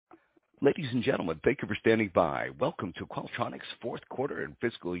Ladies and gentlemen, thank you for standing by. Welcome to Qualtrics' fourth quarter and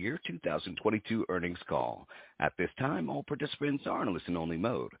fiscal year 2022 earnings call. At this time, all participants are in listen-only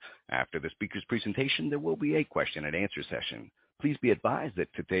mode. After the speaker's presentation, there will be a question-and-answer session. Please be advised that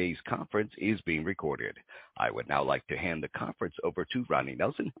today's conference is being recorded. I would now like to hand the conference over to Rodney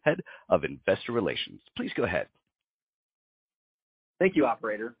Nelson, Head of Investor Relations. Please go ahead. Thank you,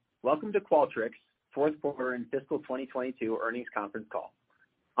 operator. Welcome to Qualtrics' fourth quarter and fiscal 2022 earnings conference call.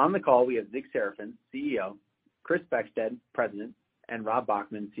 On the call, we have Zig Serafin, CEO, Chris Beckstead, President, and Rob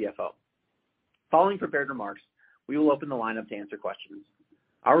Bachman, CFO. Following prepared remarks, we will open the line up to answer questions.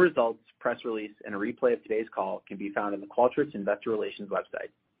 Our results, press release, and a replay of today's call can be found on the Qualtrics Investor Relations website.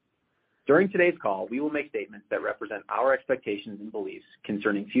 During today's call, we will make statements that represent our expectations and beliefs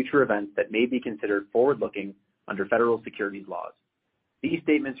concerning future events that may be considered forward-looking under federal securities laws. These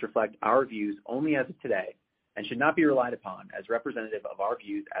statements reflect our views only as of today and should not be relied upon as representative of our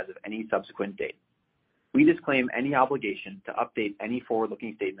views as of any subsequent date. We disclaim any obligation to update any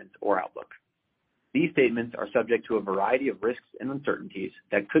forward-looking statements or outlook. These statements are subject to a variety of risks and uncertainties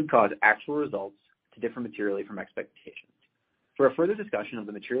that could cause actual results to differ materially from expectations. For a further discussion of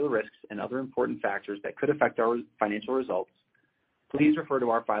the material risks and other important factors that could affect our financial results, please refer to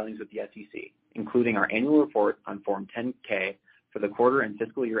our filings with the SEC, including our annual report on Form 10-K for the quarter and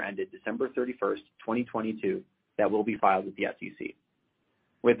fiscal year ended December 31st, 2022, that will be filed with the SEC.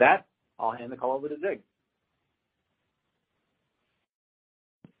 With that, I'll hand the call over to Zig.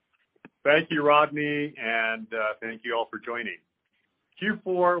 Thank you, Rodney, and thank you all for joining.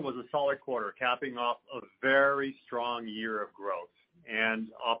 Q4 was a solid quarter, capping off a very strong year of growth and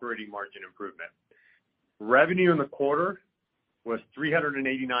operating margin improvement. Revenue in the quarter was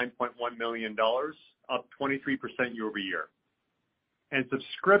 $389.1 million, up 23% year over year. And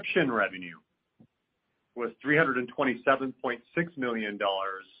subscription revenue was $327.6 million,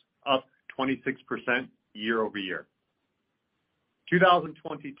 up 26% year over year.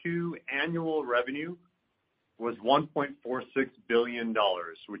 2022 annual revenue was $1.46 billion,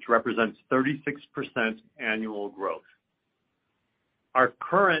 which represents 36% annual growth. Our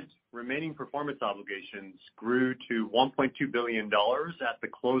current remaining performance obligations grew to $1.2 billion at the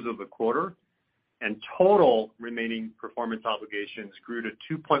close of the quarter, and total remaining performance obligations grew to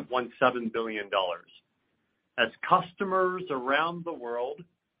 $2.17 billion as customers around the world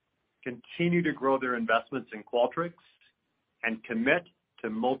continue to grow their investments in Qualtrics and commit to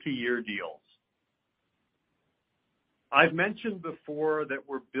multi-year deals. I've mentioned before that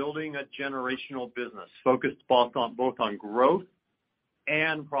we're building a generational business focused both on growth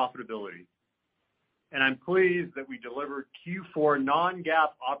and profitability. And I'm pleased that we delivered Q4 non-GAAP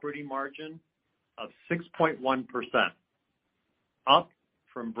operating margin of 6.1%, up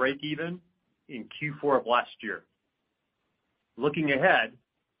from break even in Q4 of last year. Looking ahead,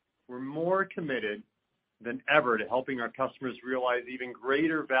 we're more committed than ever to helping our customers realize even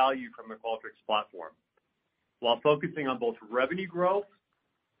greater value from the Qualtrics platform, while focusing on both revenue growth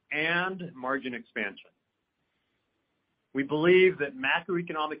and margin expansion. We believe that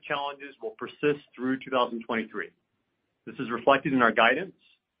macroeconomic challenges will persist through 2023. This is reflected in our guidance,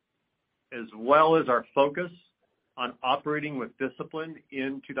 as well as our focus on operating with discipline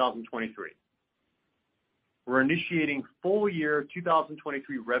in 2023. We're initiating full year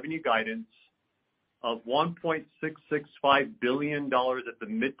 2023 revenue guidance of $1.665 billion at the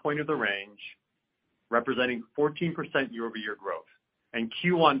midpoint of the range, representing 14% year-over-year growth, and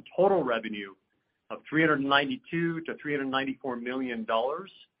Q1 total revenue of $392 to $394 million,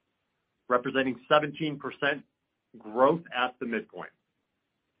 representing 17% growth at the midpoint.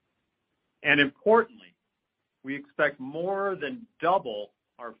 And importantly, we expect more than double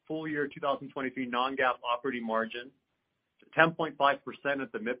our full year 2023 non-GAAP operating margin to 10.5%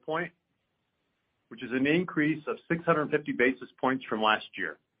 at the midpoint, which is an increase of 650 basis points from last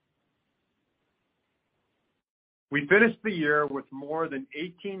year. We finished the year with more than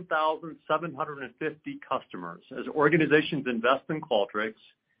 18,750 customers as organizations invest in Qualtrics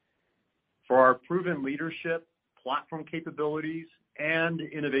for our proven leadership, platform capabilities, and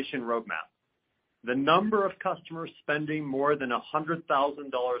innovation roadmap. The number of customers spending more than $100,000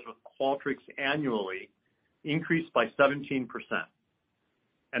 with Qualtrics annually increased by 17%.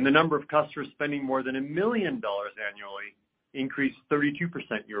 And the number of customers spending more than $1 million annually increased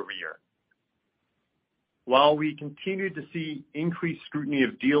 32% year over year. While we continued to see increased scrutiny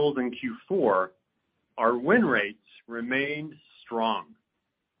of deals in Q4, our win rates remained strong.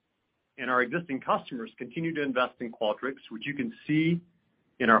 And our existing customers continue to invest in Qualtrics, which you can see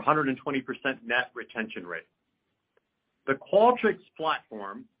in our 120% net retention rate. The Qualtrics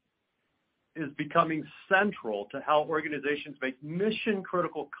platform is becoming central to how organizations make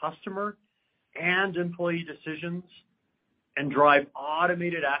mission-critical customer and employee decisions and drive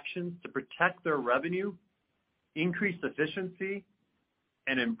automated actions to protect their revenue, increase efficiency,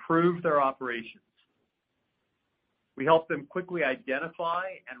 and improve their operations. We help them quickly identify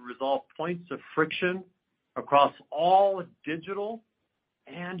and resolve points of friction across all digital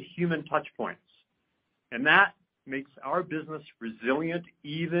and human touch points. And that makes our business resilient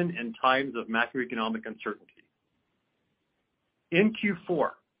even in times of macroeconomic uncertainty. In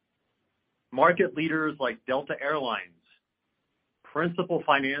Q4, market leaders like Delta Airlines, Principal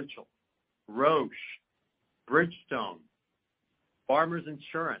Financial, Roche, Bridgestone, Farmers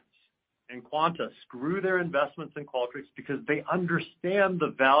Insurance, and Qantas grew their investments in Qualtrics because they understand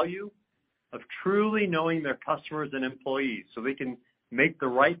the value of truly knowing their customers and employees so they can make the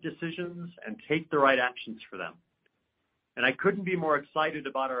right decisions and take the right actions for them. And I couldn't be more excited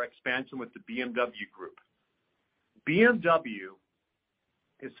about our expansion with the BMW Group. BMW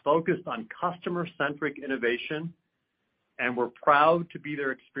is focused on customer-centric innovation, and we're proud to be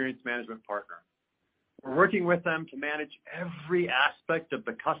their experience management partner. We're working with them to manage every aspect of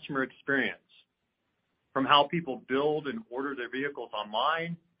the customer experience, from how people build and order their vehicles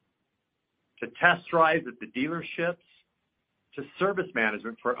online, to test drives at the dealerships, to service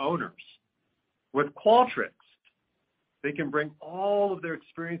management for owners. With Qualtrics, they can bring all of their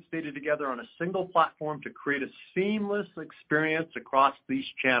experience data together on a single platform to create a seamless experience across these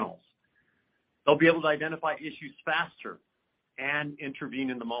channels. They'll be able to identify issues faster and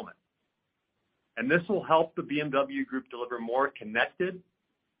intervene in the moment. And this will help the BMW Group deliver more connected,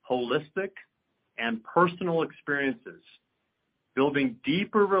 holistic, and personal experiences, building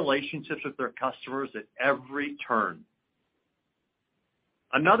deeper relationships with their customers at every turn.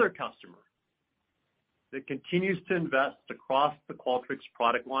 Another customer that continues to invest across the Qualtrics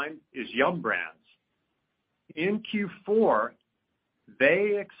product line is Yum Brands. In Q4,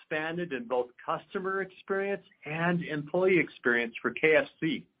 they expanded in both customer experience and employee experience for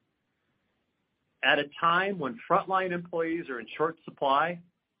KFC. At a time when frontline employees are in short supply,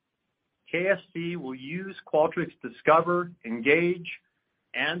 KFC will use Qualtrics Discover, Engage,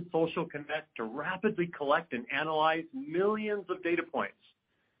 and Social Connect to rapidly collect and analyze millions of data points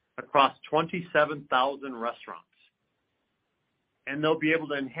across 27,000 restaurants. And they'll be able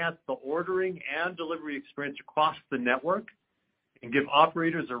to enhance the ordering and delivery experience across the network and give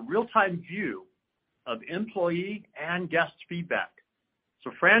operators a real-time view of employee and guest feedback,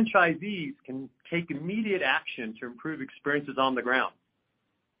 so franchisees can take immediate action to improve experiences on the ground.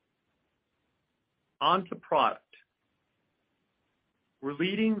 On to product. We're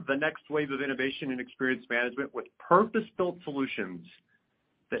leading the next wave of innovation in experience management with purpose-built solutions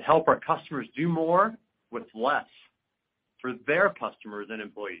that help our customers do more with less for their customers and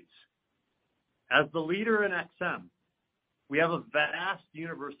employees. As the leader in XM, we have a vast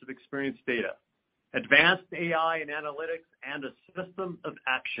universe of experience data, advanced AI and analytics, and a system of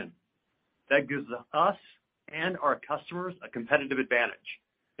action that gives us and our customers a competitive advantage.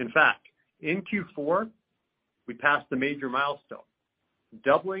 In fact, in Q4, we passed a major milestone,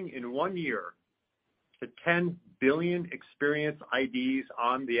 doubling in 1 year to 10 billion Experience IDs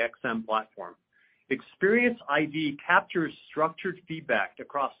on the XM platform. Experience ID captures structured feedback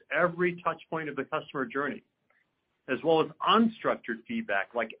across every touch point of the customer journey, as well as unstructured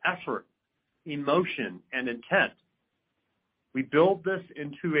feedback like effort, emotion, and intent. We build this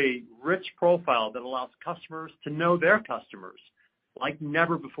into a rich profile that allows customers to know their customers like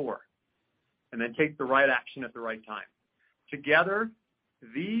never before, and then take the right action at the right time. Together,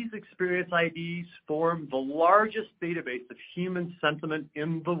 these Experience IDs form the largest database of human sentiment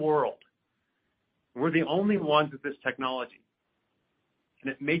in the world. We're the only ones with this technology,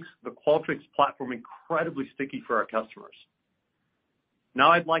 and it makes the Qualtrics platform incredibly sticky for our customers.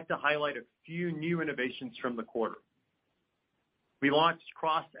 Now I'd like to highlight a few new innovations from the quarter. We launched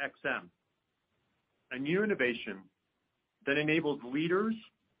CrossXM, a new innovation that enables leaders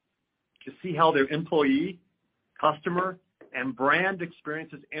to see how their employee, customer, and brand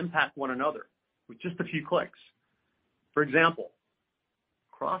experiences impact one another with just a few clicks. For example,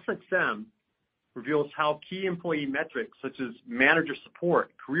 CrossXM reveals how key employee metrics such as manager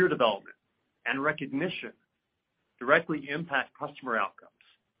support, career development, and recognition directly impact customer outcomes.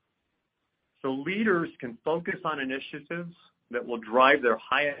 So leaders can focus on initiatives that will drive their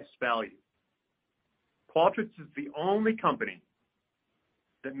highest value. Qualtrics is the only company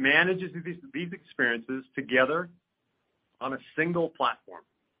that manages these experiences together on a single platform.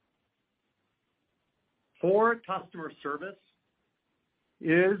 Poor customer service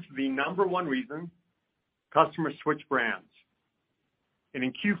is the number one reason customers switch brands. And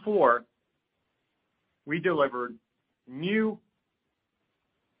in Q4, we delivered new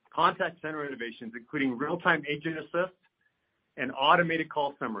contact center innovations, including real-time agent assist and automated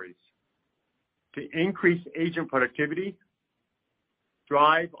call summaries to increase agent productivity,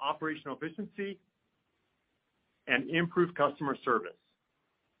 drive operational efficiency, and improve customer service.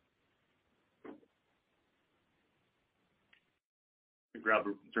 Grab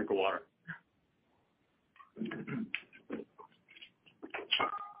a drink of water.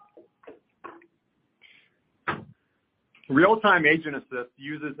 Real-time agent assist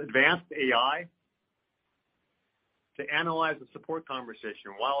uses advanced AI to analyze the support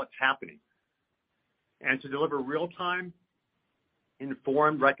conversation while it's happening and to deliver real-time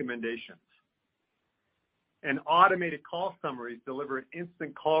informed recommendations. And automated call summaries deliver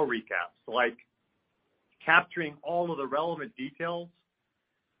instant call recaps, like capturing all of the relevant details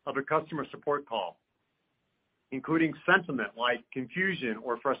of a customer support call, including sentiment like confusion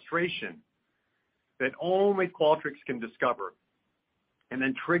or frustration that only Qualtrics can discover, and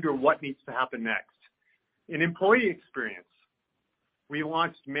then trigger what needs to happen next. In employee experience, we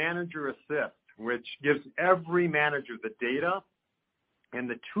launched Manager Assist, which gives every manager the data and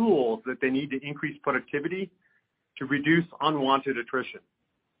the tools that they need to increase productivity to reduce unwanted attrition.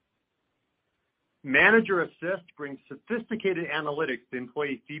 Manager Assist brings sophisticated analytics to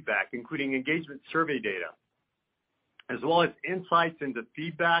employee feedback, including engagement survey data, as well as insights into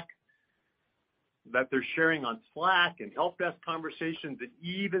feedback that they're sharing on Slack and help desk conversations and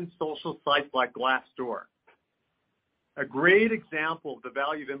even social sites like Glassdoor. A great example of the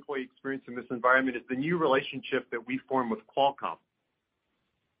value of employee experience in this environment is the new relationship that we formed with Qualcomm.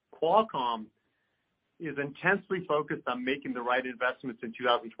 Qualcomm is intensely focused on making the right investments in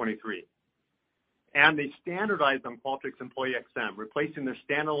 2023. And they standardized on Qualtrics Employee XM, replacing their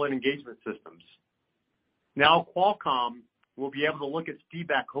standalone engagement systems. Now Qualcomm will be able to look at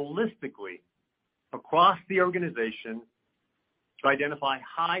feedback holistically across the organization to identify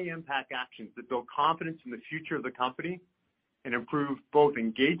high-impact actions that build confidence in the future of the company and improve both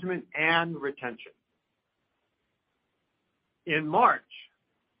engagement and retention. In March,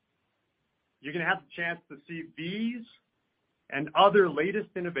 you're going to have the chance to see these and other latest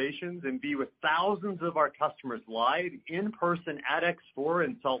innovations and be with thousands of our customers live in person at X4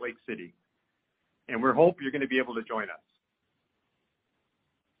 in Salt Lake City. And we hope you're going to be able to join us.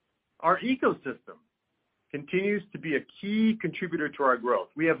 Our ecosystem continues to be a key contributor to our growth.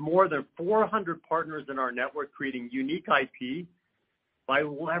 We have more than 400 partners in our network creating unique IP by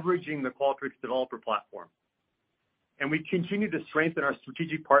leveraging the Qualtrics developer platform. And we continue to strengthen our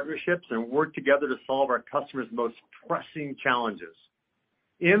strategic partnerships and work together to solve our customers' most pressing challenges.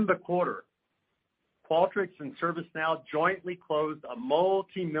 In the quarter, Qualtrics and ServiceNow jointly closed a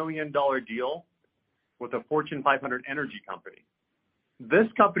multi-million-dollar deal with a Fortune 500 energy company. This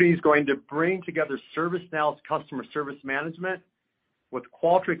company is going to bring together ServiceNow's customer service management with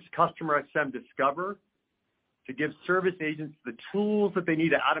Qualtrics Customer XM Discover to give service agents the tools that they need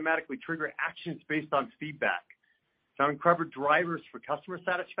to automatically trigger actions based on feedback, to uncover drivers for customer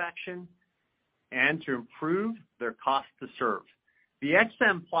satisfaction, and to improve their cost to serve. The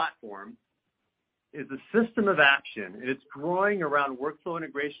XM platform is a system of action, and it's growing around workflow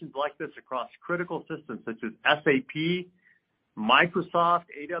integrations like this across critical systems such as SAP, Microsoft,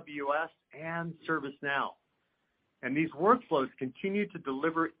 AWS, and ServiceNow. And these workflows continue to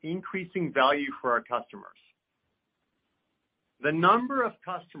deliver increasing value for our customers. The number of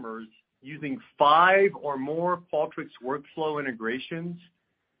customers using 5 or more Qualtrics workflow integrations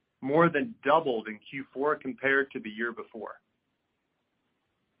more than doubled in Q4 compared to the year before.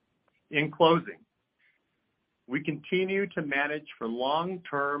 In closing, we continue to manage for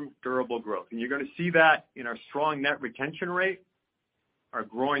long-term durable growth, and you're going to see that in our strong net retention rate, our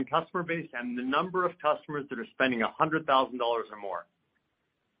growing customer base, and the number of customers that are spending $100,000 or more.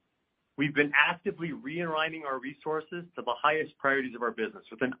 We've been actively realigning our resources to the highest priorities of our business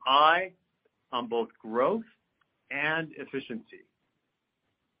with an eye on both growth and efficiency.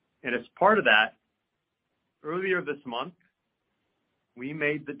 And as part of that, earlier this month, we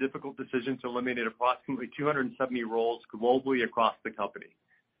made the difficult decision to eliminate approximately 270 roles globally across the company,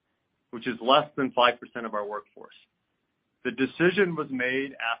 which is less than 5% of our workforce. The decision was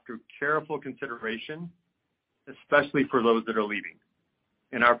made after careful consideration, especially for those that are leaving.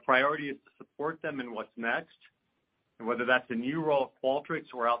 And our priority is to support them in what's next, and whether that's a new role at Qualtrics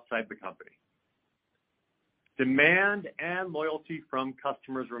or outside the company. Demand and loyalty from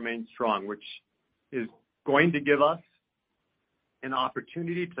customers remain strong, which is going to give us an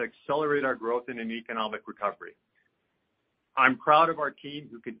opportunity to accelerate our growth in an economic recovery. I'm proud of our team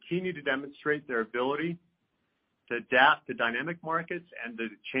who continue to demonstrate their ability to adapt to dynamic markets and the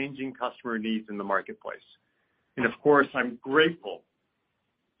changing customer needs in the marketplace. And of course, I'm grateful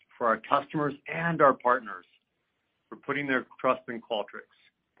for our customers and our partners for putting their trust in Qualtrics.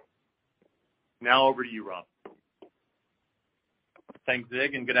 Now over to you, Rob. Thanks,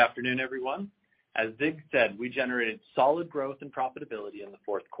 Zig, and good afternoon, everyone. As Zig said, we generated solid growth and profitability in the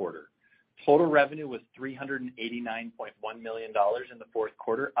fourth quarter. Total revenue was $389.1 million in the fourth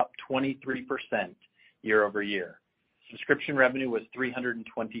quarter, up 23% year over year. Subscription revenue was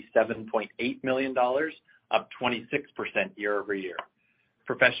 $327.8 million, up 26% year over year.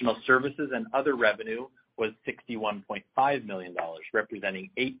 Professional services and other revenue was $61.5 million, representing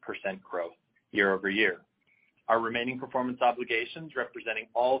 8% growth year over year. Our remaining performance obligations, representing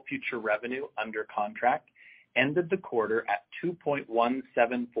all future revenue under contract, ended the quarter at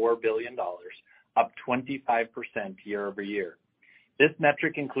 $2.174 billion, up 25% year over year. This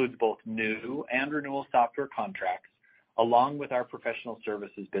metric includes both new and renewal software contracts, along with our professional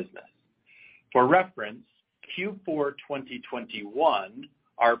services business. For reference, Q4 2021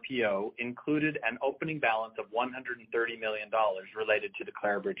 RPO included an opening balance of $130 million related to the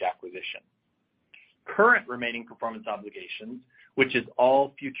Clarabridge acquisition. Current remaining performance obligations, which is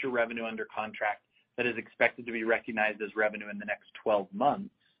all future revenue under contract that is expected to be recognized as revenue in the next 12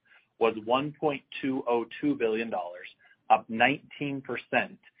 months, was $1.202 billion, up 19%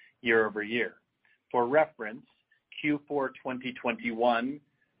 year over year. For reference, Q4 2021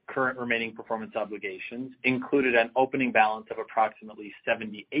 current remaining performance obligations included an opening balance of approximately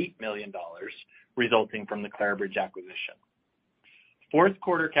 $78 million resulting from the Clarabridge acquisition. Fourth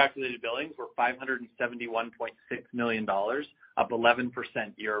quarter calculated billings were $571.6 million, up 11%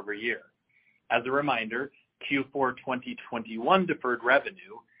 year over year. As a reminder, Q4 2021 deferred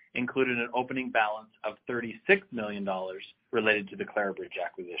revenue included an opening balance of $36 million related to the Clarabridge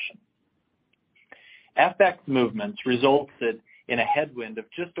acquisition. FX movements resulted in a headwind of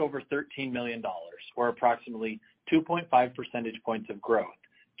just over $13 million, or approximately 2.5 percentage points of growth,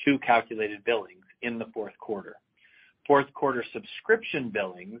 to calculated billings in the fourth quarter. Fourth quarter subscription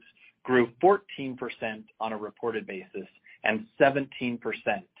billings grew 14% on a reported basis and 17%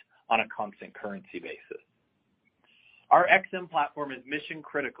 on a constant currency basis. Our XM platform is mission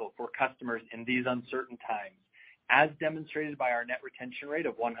critical for customers in these uncertain times, as demonstrated by our net retention rate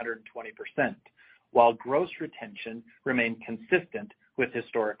of 120%, while gross retention remained consistent with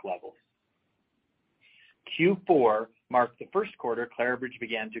historic levels. Q4 marked the first quarter Clarabridge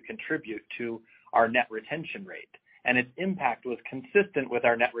began to contribute to our net retention rate, and its impact was consistent with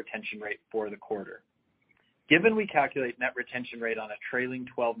our net retention rate for the quarter. Given we calculate net retention rate on a trailing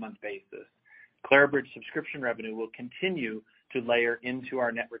 12-month basis, Clarabridge subscription revenue will continue to layer into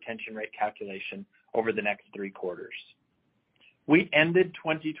our net retention rate calculation over the next 3 quarters. We ended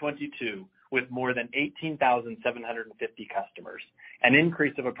 2022 with more than 18,750 customers, an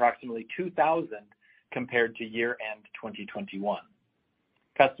increase of approximately 2,000 compared to year-end 2021.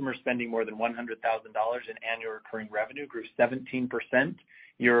 Customers spending more than $100,000 in annual recurring revenue grew 17%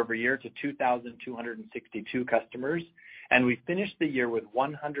 year over year to 2,262 customers, and we finished the year with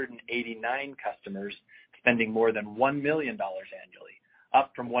 189 customers spending more than $1 million annually,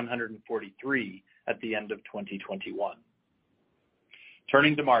 up from 143 at the end of 2021.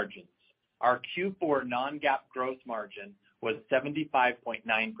 Turning to margins, our Q4 non-GAAP gross margin was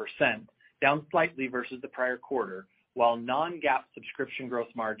 75.9%, down slightly versus the prior quarter, while non-GAAP subscription gross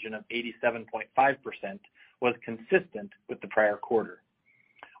margin of 87.5% was consistent with the prior quarter.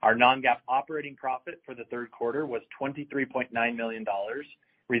 Our non-GAAP operating profit for the third quarter was $23.9 million,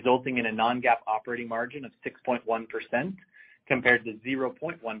 resulting in a non-GAAP operating margin of 6.1% compared to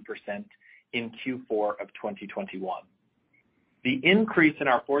 0.1% in Q4 of 2021. The increase in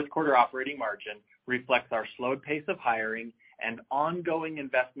our fourth quarter operating margin reflects our slowed pace of hiring and ongoing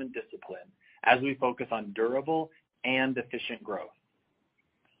investment discipline as we focus on durable and efficient growth.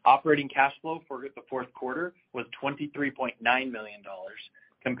 Operating cash flow for the fourth quarter was $23.9 million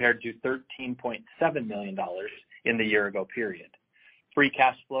compared to $13.7 million in the year-ago period. Free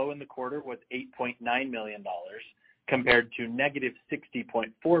cash flow in the quarter was $8.9 million compared to negative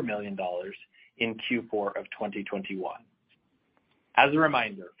 $60.4 million in Q4 of 2021. As a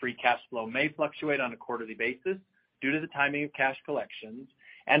reminder, free cash flow may fluctuate on a quarterly basis due to the timing of cash collections,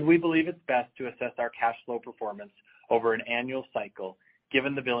 and we believe it's best to assess our cash flow performance over an annual cycle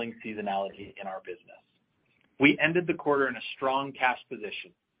given the billing seasonality in our business. We ended the quarter in a strong cash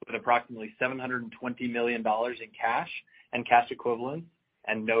position with approximately $720 million in cash and cash equivalents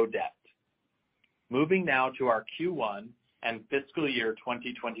and no debt. Moving now to our Q1 and fiscal year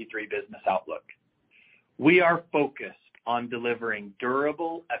 2023 business outlook. We are focused on delivering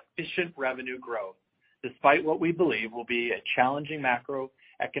durable, efficient revenue growth despite what we believe will be a challenging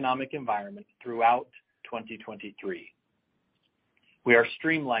macroeconomic environment throughout 2023. We are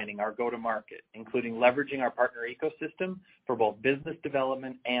streamlining our go-to-market, including leveraging our partner ecosystem for both business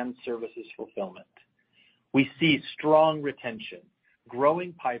development and services fulfillment. We see strong retention,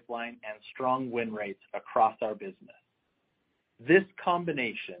 growing pipeline, and strong win rates across our business. This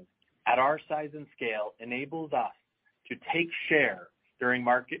combination at our size and scale enables us to take share during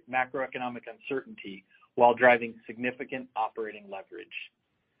macroeconomic uncertainty while driving significant operating leverage.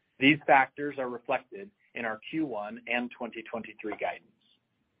 These factors are reflected in our Q1 and 2023 guidance.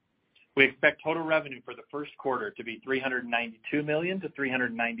 We expect total revenue for the first quarter to be $392 million to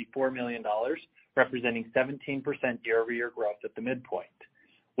 $394 million, representing 17% year-over-year growth at the midpoint.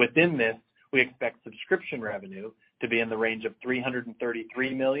 Within this, we expect subscription revenue to be in the range of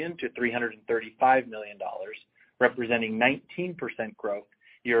 $333 million to $335 million, representing 19% growth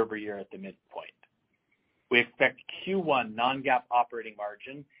year-over-year at the midpoint. We expect Q1 non-GAAP operating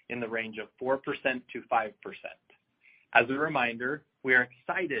margin in the range of 4% to 5%. As a reminder, we are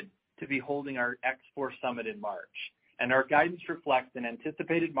excited to be holding our X4 Summit in March, and our guidance reflects an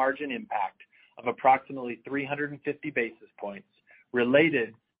anticipated margin impact of approximately 350 basis points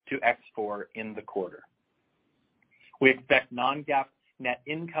related to X4 in the quarter. We expect non-GAAP net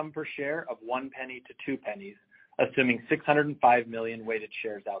income per share of 1 penny to 2 pennies, assuming 605 million weighted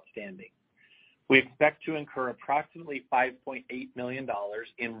shares outstanding. We expect to incur approximately $5.8 million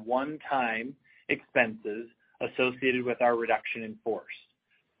in one-time expenses associated with our reduction in force.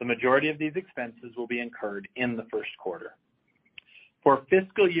 The majority of these expenses will be incurred in the first quarter. For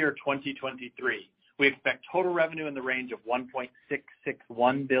fiscal year 2023, we expect total revenue in the range of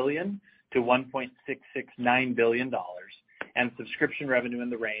 $1.661 billion to $1.669 billion, and subscription revenue in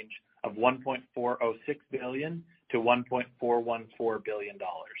the range of $1.406 billion to $1.414 billion.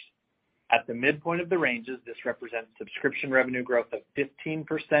 At the midpoint of the ranges, this represents subscription revenue growth of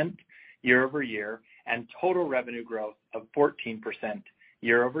 15% year-over-year and total revenue growth of 14%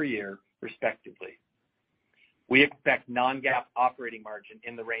 year-over-year, respectively. We expect non-GAAP operating margin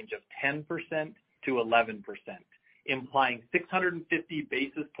in the range of 10% to 11%, implying 650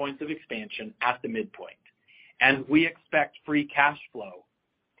 basis points of expansion at the midpoint. And we expect free cash flow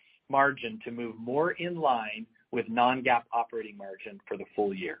margin to move more in line with non-GAAP operating margin for the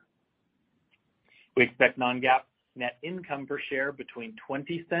full year. We expect non-GAAP net income per share between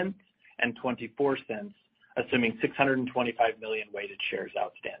 20 cents and 24 cents, assuming 625 million weighted shares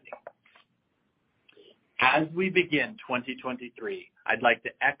outstanding. As we begin 2023, I'd like to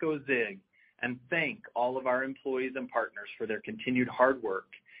echo Zig and thank all of our employees and partners for their continued hard work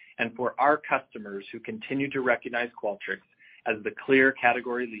and for our customers who continue to recognize Qualtrics as the clear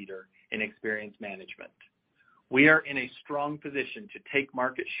category leader in experience management. We are in a strong position to take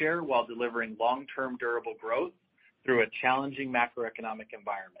market share while delivering long-term durable growth through a challenging macroeconomic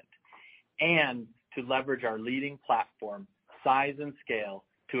environment, and to leverage our leading platform, size, and scale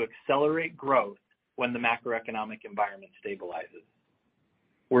to accelerate growth when the macroeconomic environment stabilizes.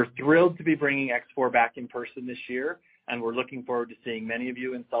 We're thrilled to be bringing X4 back in person this year, and we're looking forward to seeing many of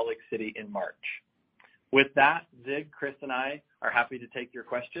you in Salt Lake City in March. With that, Zig, Chris, and I are happy to take your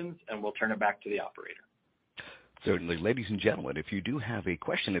questions, and we'll turn it back to the operator. Certainly. Ladies and gentlemen, if you do have a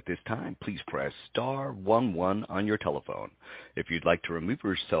question at this time, please press star 11 on your telephone. If you'd like to remove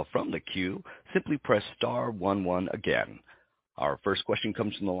yourself from the queue, simply press star 11 again. Our first question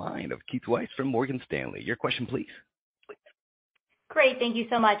comes from the line of Keith Weiss from Morgan Stanley. Your question, please. Great. Thank you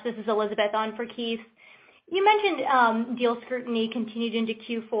so much. This is Elizabeth on for Keith. You mentioned deal scrutiny continued into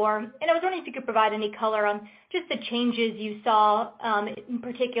Q4, and I was wondering if you could provide any color on just the changes you saw, in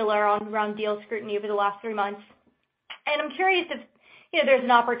particular around deal scrutiny over the last 3 months. And I'm curious if there's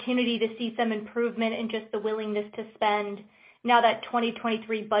an opportunity to see some improvement in just the willingness to spend now that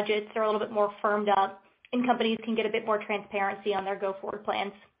 2023 budgets are a little bit more firmed up and companies can get a bit more transparency on their go-forward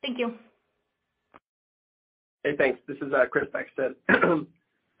plans. Thank you. Hey, thanks. This is Chris Beckstead.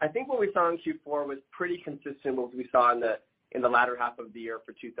 I think what we saw in Q4 was pretty consistent with what we saw in the latter half of the year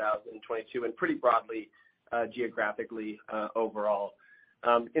for 2022, and pretty broadly geographically overall.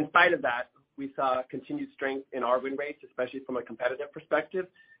 In spite of that, we saw continued strength in our win rates, especially from a competitive perspective,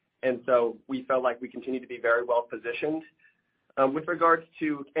 and so we felt like we continued to be very well positioned. With regards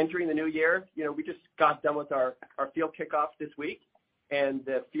to entering the new year, we just got done with our field kickoff this week, and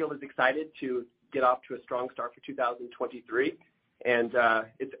the field is excited to get off to a strong start for 2023. And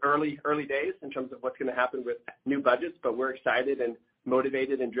it's early days in terms of what's going to happen with new budgets, but we're excited and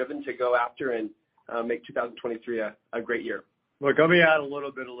motivated and driven to go after and make 2023 a great year. Look, let me add a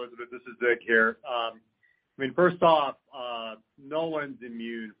little bit, Elizabeth. This is Zig here. I mean, first off, no one's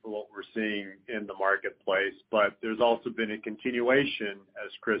immune for what we're seeing in the marketplace, but there's also been a continuation,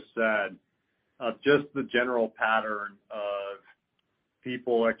 as Chris said, of just the general pattern of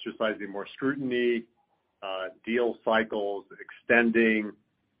people exercising more scrutiny, deal cycles extending,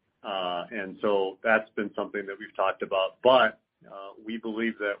 and so that's been something that we've talked about. But we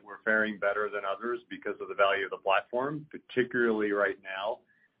believe that we're faring better than others because of the value of the platform, particularly right now,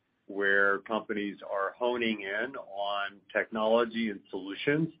 where companies are honing in on technology and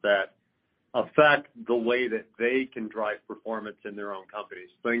solutions that affect the way that they can drive performance in their own companies.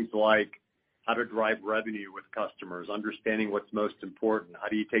 Things like how to drive revenue with customers, understanding what's most important, how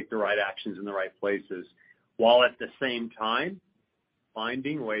do you take the right actions in the right places, while at the same time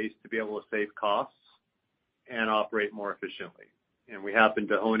finding ways to be able to save costs and operate more efficiently. And we happen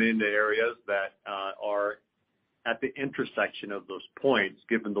to hone into areas that are at the intersection of those points,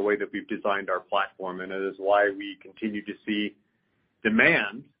 given the way that we've designed our platform, and it is why we continue to see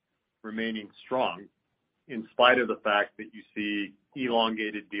demand remaining strong in spite of the fact that you see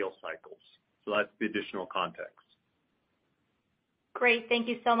elongated deal cycles. So that's the additional context. Great. Thank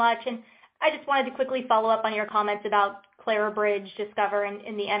you so much. And I just wanted to quickly follow up on your comments about Clarabridge, Discover,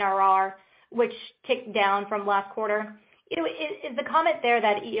 and the NRR, which ticked down from last quarter. Is the comment there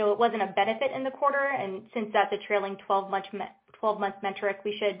that it wasn't a benefit in the quarter, and since that's a trailing 12-month metric,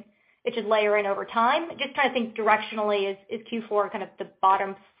 it should layer in over time? Just trying to think directionally, is Q4 kind of the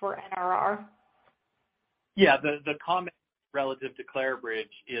bottom for NRR? Yeah, the comment relative to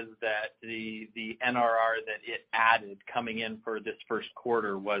Clarabridge is that the NRR that it added coming in for this first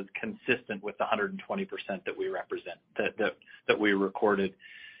quarter was consistent with the 120% that we represent, that we recorded.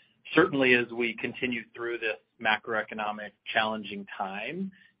 Certainly, as we continue through this macroeconomic challenging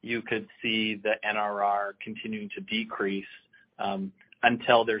time, you could see the NRR continuing to decrease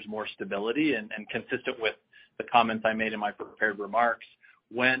until there's more stability. And consistent with the comments I made in my prepared remarks,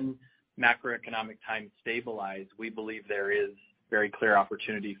 when macroeconomic times stabilize, we believe there is very clear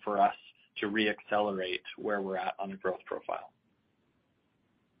opportunity for us to reaccelerate where we're at on a growth profile.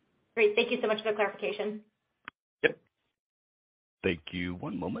 Great. Thank you so much for the clarification. Yep. Thank you.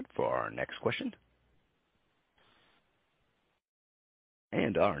 One moment for our next question.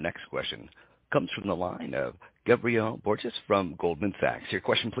 And our next question comes from the line of Gabriela Borges from Goldman Sachs. Your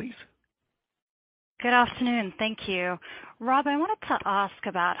question, please. Good afternoon. Thank you. Rob, I wanted to ask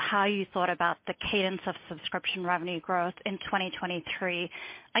about how you thought about the cadence of subscription revenue growth in 2023.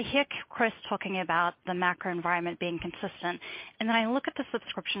 I hear Chris talking about the macro environment being consistent, and then I look at the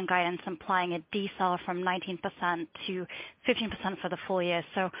subscription guidance implying a decel from 19% to 15% for the full year.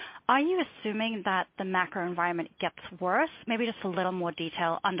 So are you assuming that the macro environment gets worse? Maybe just a little more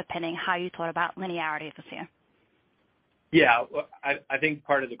detail underpinning how you thought about linearity this year. Yeah, well, I think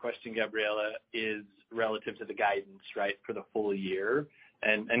part of the question, Gabriela, is relative to the guidance, right, for the full year.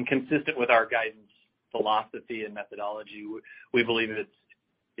 And consistent with our guidance philosophy and methodology, we believe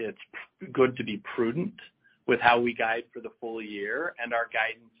it's good to be prudent with how we guide for the full year, and our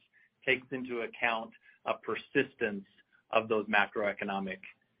guidance takes into account a persistence of those macroeconomic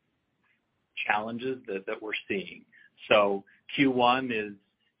challenges that we're seeing. So Q1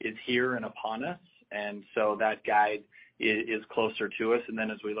 is here and upon us, and so that guide is closer to us. And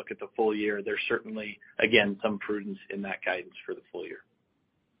then as we look at the full year, there's certainly, again, some prudence in that guidance for the full year.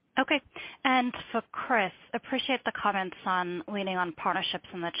 Okay. And for Chris, appreciate the comments on leaning on partnerships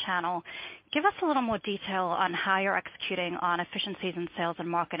in the channel. Give us a little more detail on how you're executing on efficiencies in sales and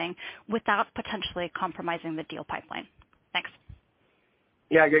marketing without potentially compromising the deal pipeline. Thanks.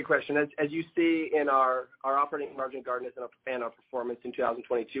 Yeah, great question. As you see in our operating margin guidance and our performance in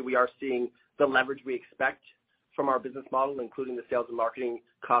 2022, we are seeing the leverage we expect from our business model, including the sales and marketing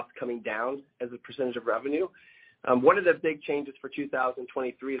costs coming down as a percentage of revenue. One of the big changes for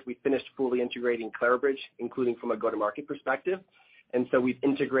 2023 is we finished fully integrating Clarabridge, including from a go-to-market perspective. And so we've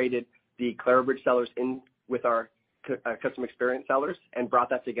integrated the Clarabridge sellers in with our customer experience sellers and brought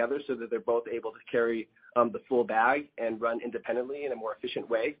that together so that they're both able to carry the full bag and run independently in a more efficient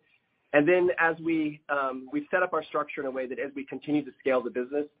way. And then as we've set up our structure in a way that as we continue to scale the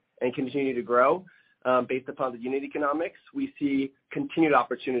business and continue to grow, based upon the unit economics, we see continued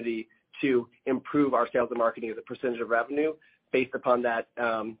opportunity to improve our sales and marketing as a percentage of revenue based upon that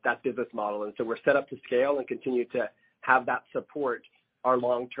business model. And so we're set up to scale and continue to have that support our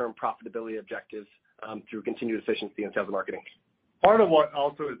long-term profitability objectives through continued efficiency in sales and marketing. Part of what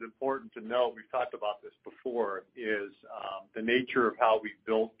also is important to note, we've talked about this before, is the nature of how we've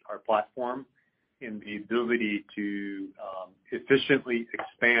built our platform and the ability to efficiently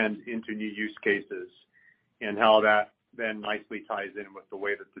expand into new use cases, and how that then nicely ties in with the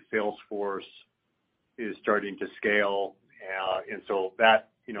way that the sales force is starting to scale. And so that,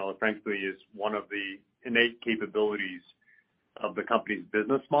 frankly, is one of the innate capabilities of the company's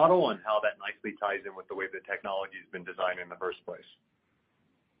business model and how that nicely ties in with the way the technology has been designed in the first place.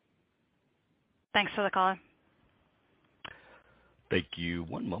 Thanks for the call. Thank you.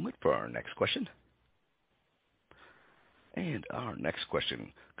 One moment for our next question. And our next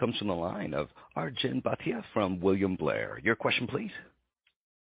question comes from the line of Arjun Bhatia from William Blair. Your question, please.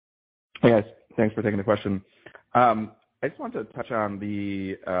 Hey, guys. Thanks for taking the question. I just wanted to touch on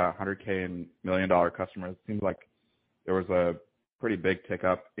the $100K and $1 million customers. It seems like there was a pretty big tick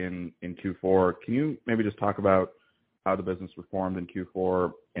up in Q4. Can you maybe just talk about how the business performed in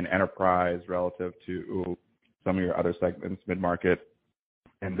Q4 in enterprise relative to some of your other segments, mid-market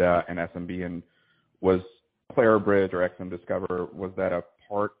and SMB? And was Clarabridge or XM Discover, was that a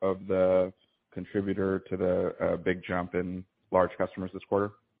part of the contributor to the big jump in large customers this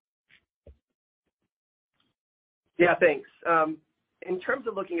quarter? Yeah, thanks. In terms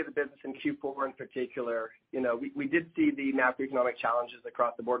of looking at the business in Q4 in particular, we did see the macroeconomic challenges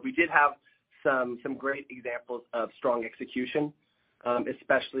across the board. We did have some great examples of strong execution,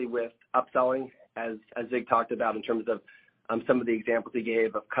 especially with upselling, as Zig talked about in terms of some of the examples he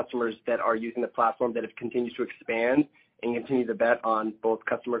gave of customers that are using the platform that have continued to expand and continue to bet on both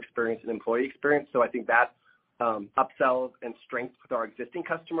customer experience and employee experience. So I think that upsells and strength with our existing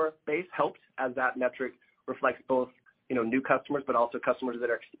customer base helps, as that metric reflects both new customers, but also customers that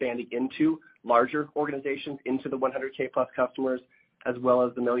are expanding into larger organizations, into the 100K plus customers, as well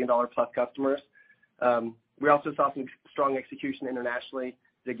as the $1 million plus customers. We also saw some strong execution internationally.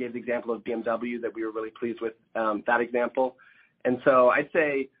 They gave the example of BMW that we were really pleased with that example. And so I'd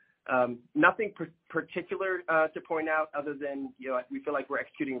say nothing particular to point out other than, we feel like we're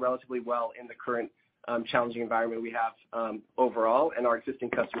executing relatively well in the current challenging environment we have overall, and our existing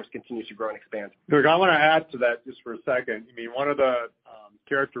customers continue to grow and expand. Look, I want to add to that just for a second. I mean, one of the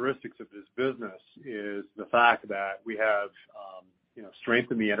characteristics of this business is the fact that we have,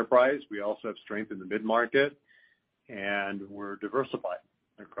 strength in the enterprise. We also have strength in the mid-market, and we're diversified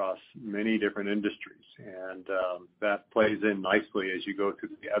across many different industries. And that plays in nicely as you go through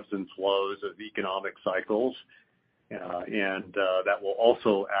the ebbs and flows of economic cycles. And that will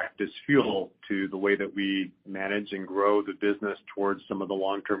also act as fuel to the way that we manage and grow the business towards some of the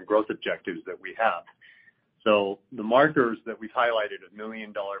long-term growth objectives that we have. So the markers that we've highlighted of $1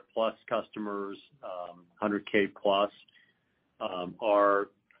 million plus customers, 100K plus, are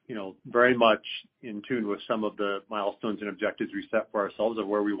very much in tune with some of the milestones and objectives we set for ourselves of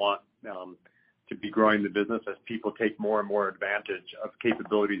where we want to be growing the business as people take more and more advantage of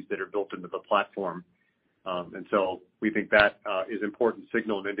capabilities that are built into the platform. And so we think that is an important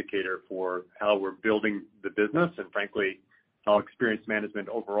signal and indicator for how we're building the business and, frankly, how experience management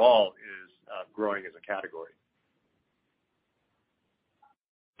overall is growing as a category.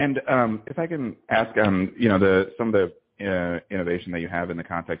 And if I can ask, some of the innovation that you have in the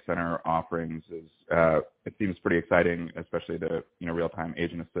contact center offerings is, it seems pretty exciting, especially the real-time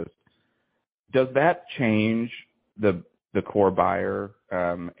agent assist. Does that change the core buyer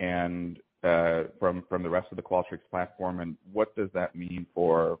and from the rest of the Qualtrics platform, and what does that mean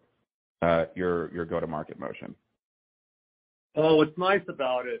for your go-to-market motion? Well, what's nice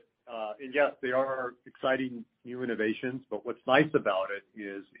about it, and yes, they are exciting new innovations, but what's nice about it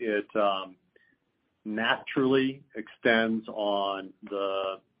is it naturally extends on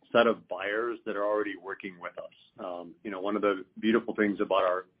the set of buyers that are already working with us. One of the beautiful things about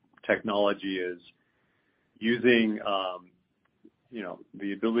our technology is using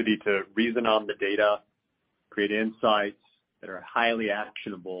the ability to reason on the data, create insights that are highly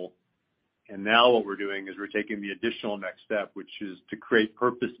actionable. And now what we're doing is we're taking the additional next step, which is to create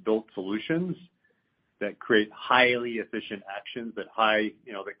purpose-built solutions that create highly efficient actions that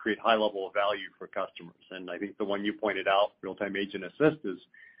create high level of value for customers. And I think the one you pointed out, Real-Time Agent Assist, is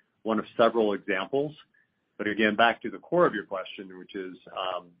one of several examples. But again, back to the core of your question, which is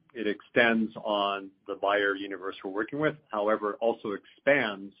it extends on the buyer universe we're working with. However, it also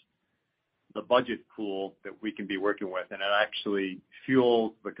expands the budget pool that we can be working with, and it actually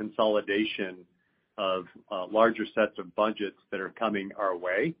fuels the consolidation of larger sets of budgets that are coming our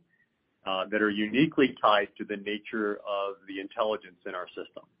way that are uniquely tied to the nature of the intelligence in our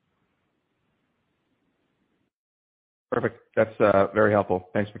system. Perfect. That's very helpful.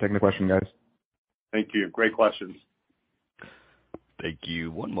 Thanks for taking the question, guys. Thank you. Great questions. Thank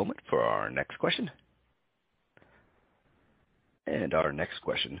you. One moment for our next question. And our next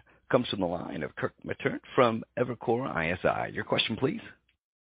question comes from the line of Kirk Materne from Evercore ISI. Your question, please.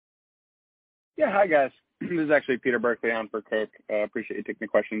 Yeah, hi, guys. This is actually Peter Berkeley on for Kirk. Appreciate you taking the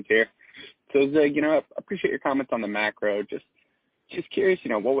questions here. So Zig, I appreciate your comments on the macro. Just curious,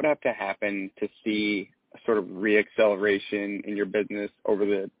 what would have to happen to see a sort of reacceleration in your business over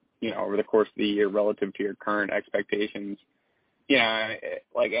the course of the year relative to your current expectations? Are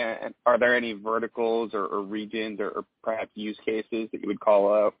there any verticals or regions or perhaps use cases that you would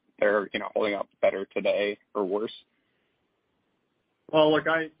call out that are, holding up better today or worse? Well, look,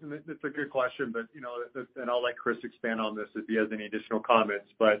 it's a good question, but, and I'll let Chris expand on this if he has any additional comments.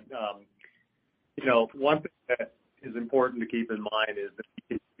 But, one thing that is important to keep in mind is that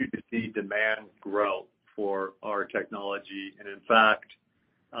we continue to see demand grow for our technology. And in fact,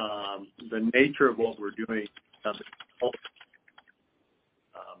 the nature of what we're doing,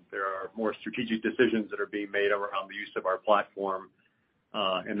 there are more strategic decisions that are being made around the use of our platform,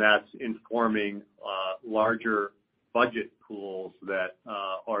 and that's informing larger budget pools that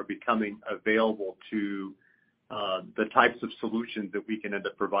are becoming available to the types of solutions that we can end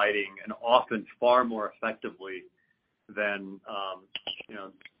up providing, and often far more effectively than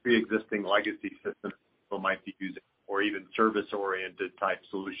pre-existing legacy systems people might be using, or even service-oriented type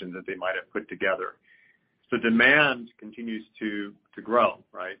solutions that they might have put together. So demand continues to grow,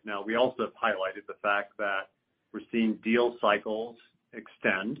 right? Now, we also have highlighted the fact that we're seeing deal cycles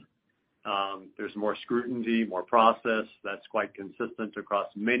extend. There's more scrutiny, more process. That's quite consistent across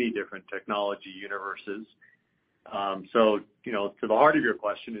many different technology universes. So, to the heart of your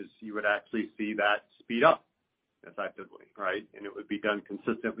question is you would actually see that speed up effectively, right? And it would be done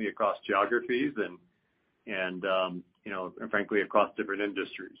consistently across geographies and frankly, across different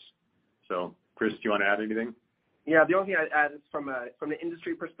industries. So, Chris, do you want to add anything? Yeah, the only thing I'd add is from the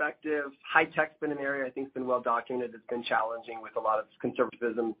industry perspective, high tech's been an area I think has been well documented. It's been challenging with a lot of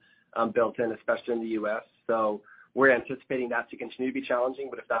conservatism built in, especially in the U.S. So we're anticipating that to continue to be challenging,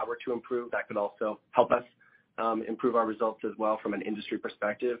 but if that were to improve, that could also help us improve our results as well from an industry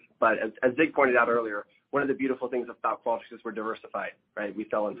perspective. But as Zig pointed out earlier, one of the beautiful things about Qualtrics is we're diversified, right? We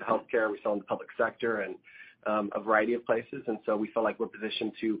sell into healthcare, we sell into public sector, and a variety of places, and so we feel like we're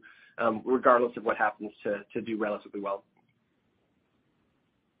positioned to, regardless of what happens, to do relatively well.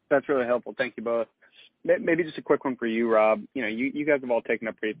 That's really helpful. Thank you both. Maybe just a quick one for you, Rob. You guys have all taken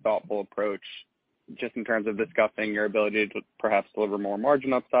a pretty thoughtful approach just in terms of discussing your ability to perhaps deliver more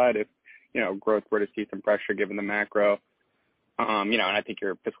margin upside if, growth were to see some pressure given the macro. And I think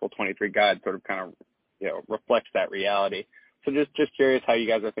your fiscal 23 guide sort of kind of, reflects that reality. So just curious how you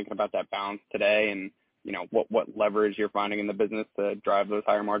guys are thinking about that balance today and, what leverage you're finding in the business to drive those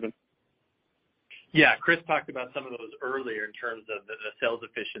higher margins. Yeah, Chris talked about some of those earlier in terms of the sales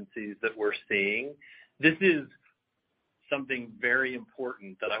efficiencies that we're seeing. This is something very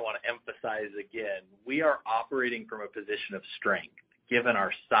important that I want to emphasize again. We are operating from a position of strength. Given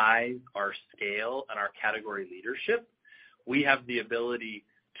our size, our scale, and our category leadership, we have the ability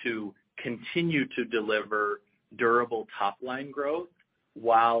to continue to deliver durable top-line growth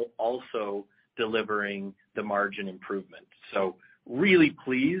while also delivering the margin improvement. So really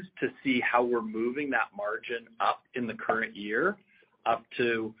pleased to see how we're moving that margin up in the current year, up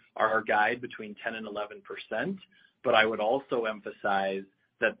to our guide between 10 and 11%. But I would also emphasize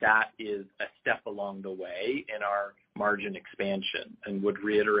that is a step along the way in our margin expansion, and would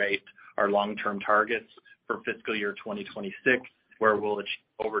reiterate our long-term targets for fiscal year 2026, where we'll achieve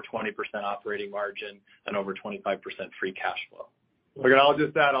over 20% operating margin and over 25% free cash flow. Look, I'll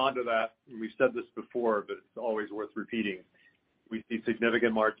just add on to that. We've said this before, but it's always worth repeating. We see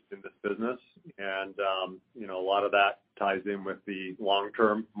significant margins in this business, and a lot of that ties in with the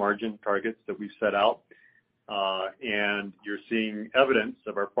long-term margin targets that we've set out. And you're seeing evidence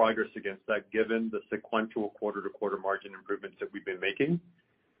of our progress against that, given the sequential quarter-to-quarter margin improvements that we've been making,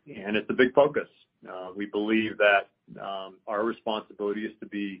 and it's a big focus. We believe that our responsibility is to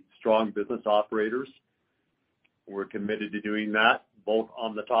be strong business operators. We're committed to doing that both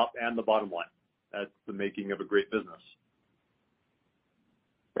on the top and the bottom line. That's the making of a great business.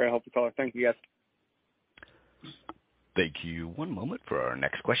 Very helpful color. Thank you, guys. Thank you. One moment for our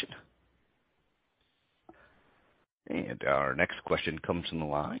next question. And our next question comes from the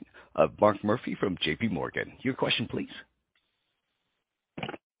line of Mark Murphy from JP Morgan. Your question, please.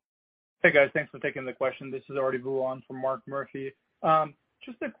 Hey, guys. Thanks for taking the question. This is Artie Vu on from Mark Murphy.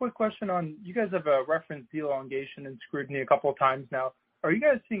 Just a quick question on, you guys have referenced deal elongation and scrutiny a couple of times now. Are you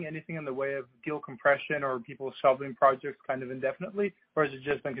guys seeing anything in the way of deal compression or people shelving projects kind of indefinitely, or has it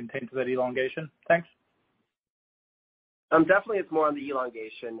just been contained to that elongation? Thanks. Definitely it's more on the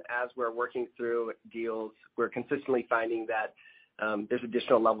elongation. As we're working through deals, we're consistently finding that there's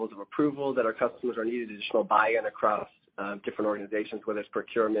additional levels of approval that our customers are needed, additional buy-in across different organizations, whether it's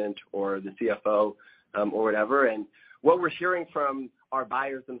procurement or the CFO or whatever. And what we're hearing from our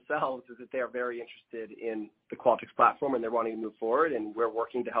buyers themselves is that they are very interested in the Qualtrics platform and they're wanting to move forward, and we're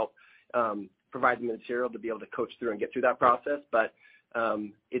working to help provide them the material to be able to coach through and get through that process. But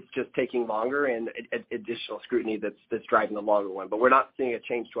it's just taking longer and additional scrutiny that's driving the longer one. But we're not seeing a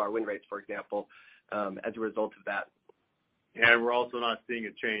change to our win rates, for example, as a result of that. And we're also not seeing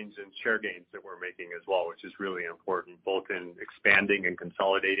a change in share gains that we're making as well, which is really important, both in expanding and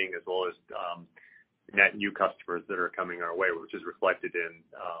consolidating as well as net new customers that are coming our way, which is reflected in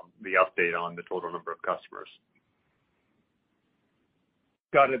the update on the total number of customers.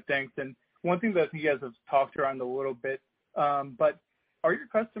 Got it. Thanks. And one thing that you guys have talked around a little bit, but are your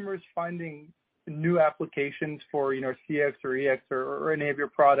customers finding new applications for, CX or EX or any of your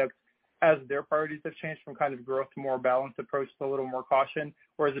products as their priorities have changed from kind of growth to more balanced approach to a little more caution?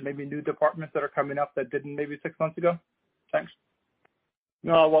 Or is it maybe new departments that are coming up that didn't maybe 6 months ago? Thanks.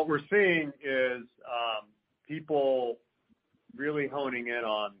 No, what we're seeing is people really honing in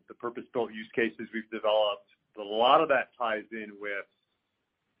on the purpose-built use cases we've developed. But a lot of that ties in with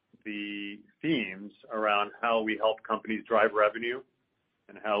the themes around how we help companies drive revenue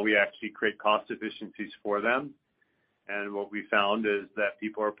and how we actually create cost efficiencies for them. And what we found is that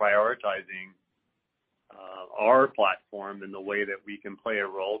people are prioritizing our platform in the way that we can play a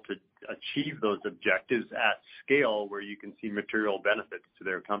role to achieve those objectives at scale where you can see material benefits to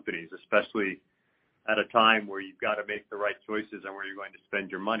their companies, especially at a time where you've got to make the right choices on where you're going to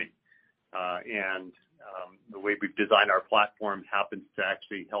spend your money. And the way we've designed our platform happens to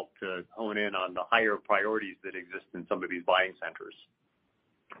actually help to hone in on the higher priorities that exist in some of these buying centers.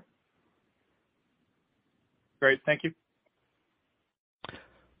 Great. Thank you.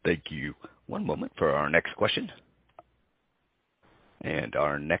 Thank you. One moment for our next question. And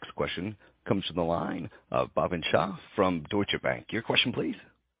our next question comes from the line of Bhavin Shah from Deutsche Bank. Your question, please.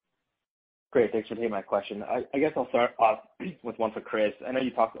 Great. Thanks for taking my question. I guess I'll start off with one for Chris. I know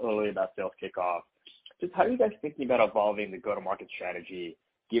you talked earlier about sales kickoff. Just how are you guys thinking about evolving the go-to-market strategy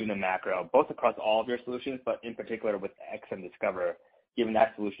given the macro, both across all of your solutions, but in particular with XM Discover, given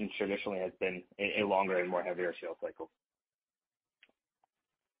that solution traditionally has been a longer and more heavier sales cycle?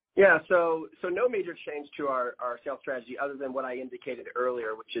 Yeah, so no major change to our sales strategy other than what I indicated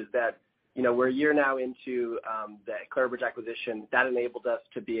earlier, which is that, we're a year now into the Clarabridge acquisition. That enabled us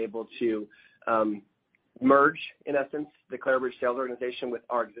to be able to merge, in essence, the Clarabridge sales organization with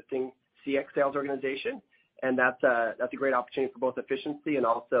our existing CX sales organization. And that's a great opportunity for both efficiency and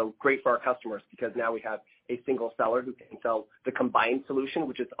also great for our customers because now we have a single seller who can sell the combined solution,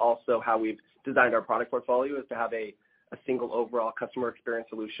 which is also how we've designed our product portfolio, is to have a single overall customer experience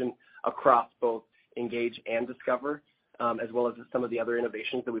solution across both Engage and Discover, as well as some of the other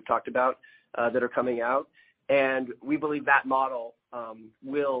innovations that we've talked about that are coming out. And we believe that model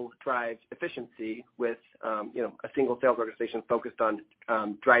will drive efficiency with, a single sales organization focused on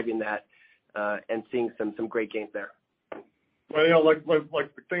driving that and seeing some great gains there. Well, like the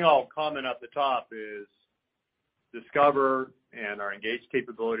thing I'll comment at the top is Discover and our Engage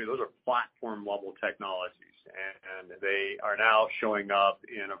capability. Those are platform-level technologies, and they are now showing up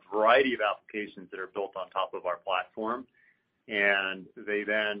in a variety of applications that are built on top of our platform. And they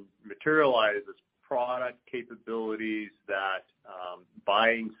then materialize as product capabilities that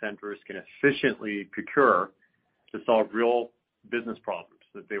buying centers can efficiently procure to solve real business problems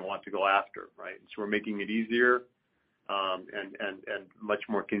that they want to go after, right? So we're making it easier and much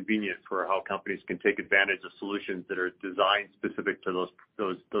more convenient for how companies can take advantage of solutions that are designed specific to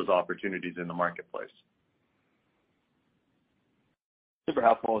those opportunities in the marketplace. Super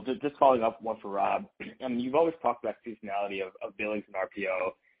helpful. Just following up one for Rob. You've always talked about seasonality of billings and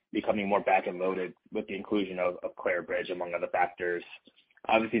RPO becoming more back-end loaded with the inclusion of Clarabridge, among other factors.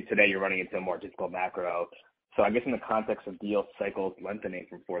 Obviously, today you're running into a more difficult macro. So I guess in the context of deal cycles lengthening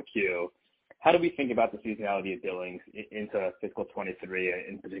from 4Q, how do we think about the seasonality of billings into fiscal 23,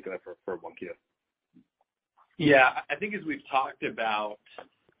 in particular for 1Q? Yeah, I think as we've talked about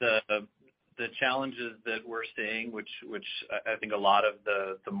the challenges that we're seeing, which I think a lot of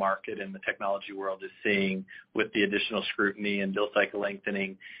the market and the technology world is seeing with the additional scrutiny and deal cycle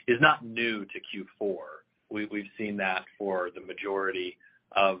lengthening, is not new to Q4. We've seen that for the majority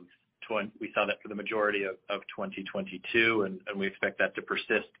of 2022, and we expect that to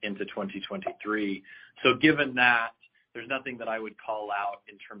persist into 2023. So given that, there's nothing that I would call out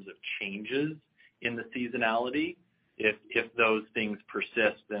in terms of changes in the seasonality. If those things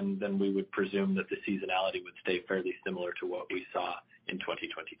persist, then we would presume that the seasonality would stay fairly similar to what we saw in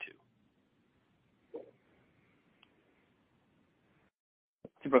 2022.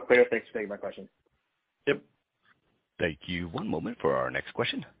 Super clear. Thanks for taking my question. Yep. Thank you. One moment for our next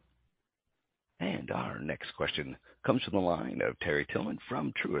question. Our next question comes from the line of Terry Tillman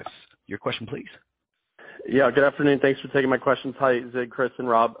from Truist. Your question, please. Yeah, good afternoon. Thanks for taking my questions. Hi, Zig, Chris, and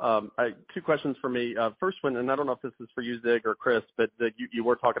Rob. Two questions for me. First one, and I don't know if this is for you, Zig, or Chris, but you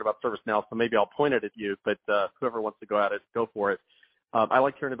were talking about ServiceNow, so maybe I'll point it at you, but whoever wants to go at it, go for it. I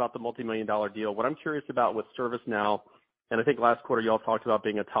like hearing about the multi-million-dollar deal. What I'm curious about with ServiceNow, and I think last quarter you all talked about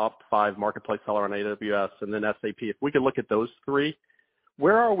being a top 5 marketplace seller on AWS and then SAP. If we could look at those three,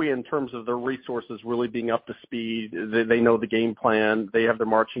 where are we in terms of their resources really being up to speed? They know the game plan. They have their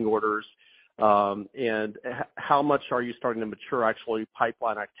marching orders. And how much are you starting to mature actually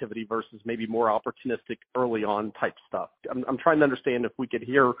pipeline activity versus maybe more opportunistic early on type stuff? I'm trying to understand if we could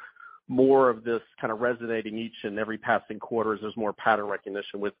hear more of this kind of resonating each and every passing quarter as there's more pattern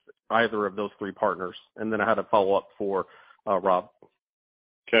recognition with either of those three partners. And then I had a follow-up for Rob.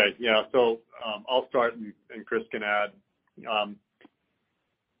 Okay. Yeah. So I'll start and Chris can add.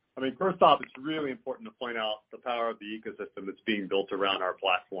 First off, it's really important to point out the power of the ecosystem that's being built around our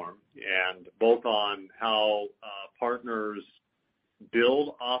platform, and both on how partners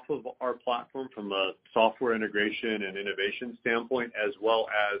build off of our platform from a software integration and innovation standpoint, as well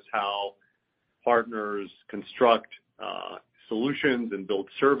as how partners construct solutions and build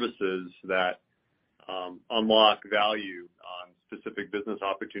services that unlock value on specific business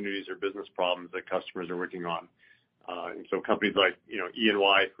opportunities or business problems that customers are working on. And so companies like,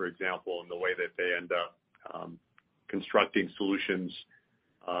 E&Y, for example, and the way that they end up constructing solutions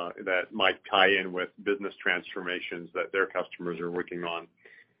that might tie in with business transformations that their customers are working on.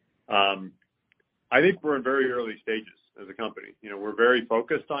 I think we're in very early stages as a company. We're very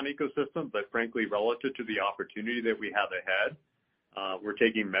focused on ecosystem, but frankly, relative to the opportunity that we have ahead, we're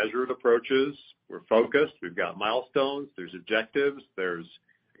taking measured approaches. We're focused. We've got milestones. There's objectives. There's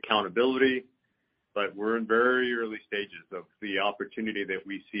accountability. But we're in very early stages of the opportunity that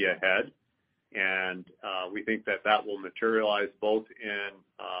we see ahead. And we think that will materialize both in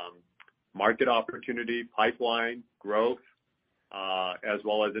market opportunity, pipeline, growth, as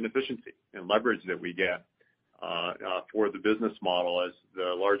well as in efficiency and leverage that we get for the business model as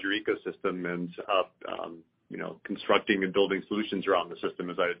the larger ecosystem ends up, constructing and building solutions around the system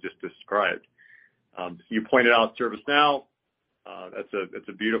as I just described. You pointed out ServiceNow. That's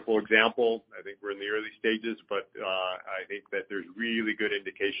a beautiful example. I think we're in the early stages, but I think that there's really good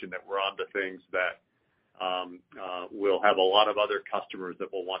indication that we're onto things that will have a lot of other customers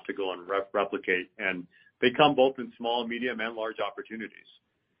that will want to go and replicate. And they come both in small, medium, and large opportunities.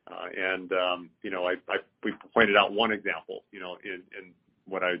 We pointed out one example, in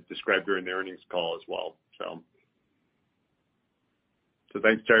what I described during the earnings call as well. So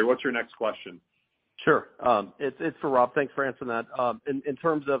thanks, Terry. What's your next question? Sure. It's for Rob. Thanks for answering that. In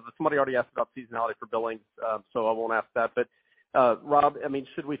terms of, somebody already asked about seasonality for billings, so I won't ask that. But Rob,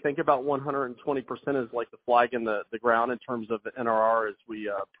 should we think about 120% as like the flag in the ground in terms of the NRR as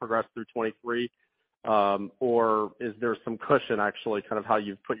we progress through 23? Or is there some cushion actually, kind of how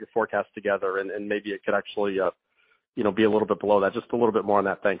you've put your forecast together, and maybe it could actually, be a little bit below that? Just a little bit more on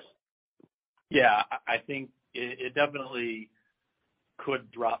that. Thanks. Yeah, I think it definitely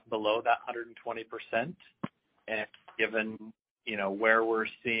could drop below that 120%. And given, where we're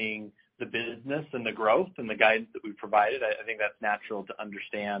seeing the business and the growth and the guidance that we provided, I think that's natural to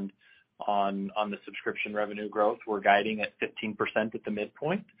understand on the subscription revenue growth. We're guiding at 15% at the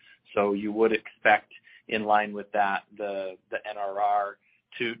midpoint. So you would expect, in line with that, the NRR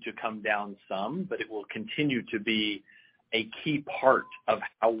to come down some, but it will continue to be a key part of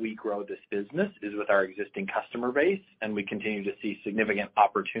how we grow this business is with our existing customer base, and we continue to see significant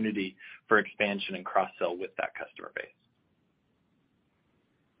opportunity for expansion and cross-sell with that customer base.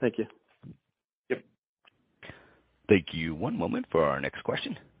 Thank you. Yep. Thank you. One moment for our next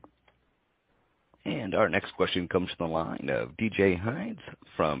question. And our next question comes from the line of DJ Hynes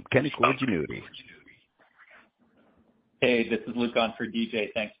from Canaccord Genuity. Hey, this is Luke on for DJ.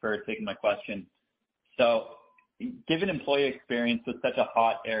 Thanks for taking my question. So, given employee experience was such a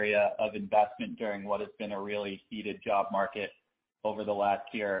hot area of investment during what has been a really heated job market over the last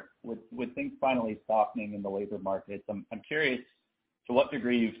year, with things finally softening in the labor markets, I'm curious to what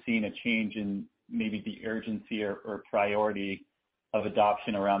degree you've seen a change in maybe the urgency or priority of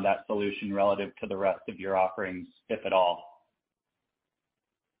adoption around that solution relative to the rest of your offerings, if at all.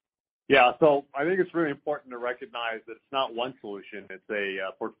 Yeah, so I think it's really important to recognize that it's not one solution. It's a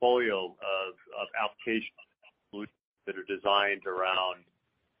portfolio of application solutions that are designed around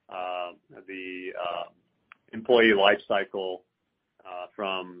the employee life cycle,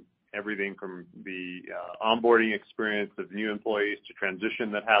 from everything from the onboarding experience of new employees to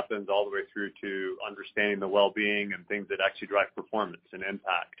transition that happens all the way through to understanding the well-being and things that actually drive performance and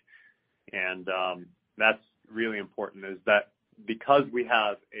impact. That's really important, is that because we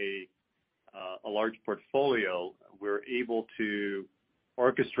have a large portfolio, we're able to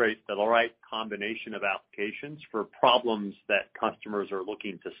orchestrate the right combination of applications for problems that customers are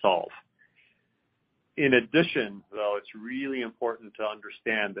looking to solve. In addition, though, it's really important to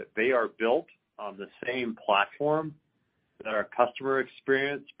understand that they are built on the same platform that our customer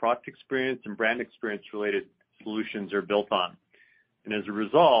experience, product experience, and brand experience related solutions are built on. And as a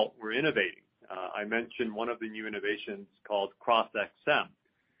result, we're innovating. I mentioned one of the new innovations called CrossXM.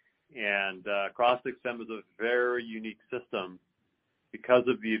 And CrossXM is a very unique system because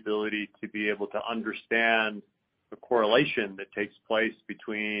of the ability to be able to understand the correlation that takes place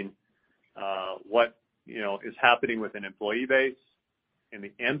between what is happening with an employee base and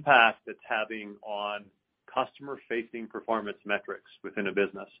the impact that's having on customer-facing performance metrics within a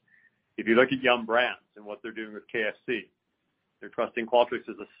business. If you look at Yum! Brands and what they're doing with KFC, they're trusting Qualtrics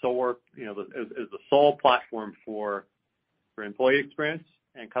as the sole platform for employee experience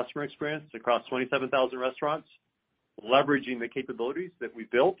and customer experience across 27,000 restaurants, leveraging the capabilities that we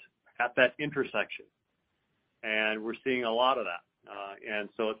built at that intersection. And we're seeing a lot of that. And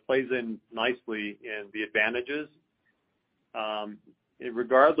so it plays in nicely in the advantages,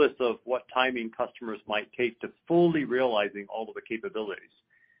 regardless of what timing customers might take to fully realizing all of the capabilities.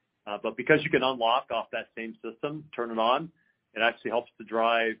 But because you can unlock off that same system, turn it on, it actually helps to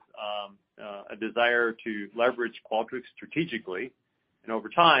drive a desire to leverage Qualtrics strategically, and over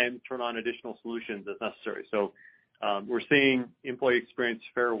time, turn on additional solutions as necessary. So we're seeing employee experience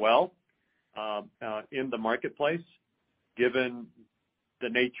fare well in the marketplace, given the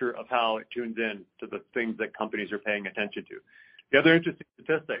nature of how it tunes in to the things that companies are paying attention to. The other interesting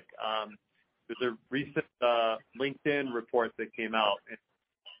statistic, there's a recent LinkedIn report that came out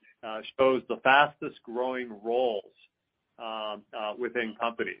and shows the fastest growing roles within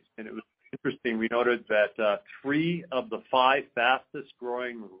companies. And it was interesting. We noted that 3 of the 5 fastest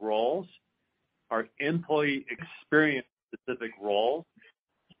growing roles are employee experience specific roles.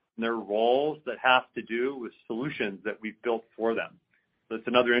 And they're roles that have to do with solutions that we've built for them. So it's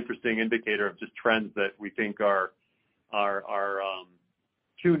another interesting indicator of just trends that we think are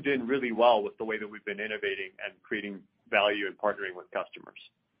tuned in really well with the way that we've been innovating and creating value and partnering with customers.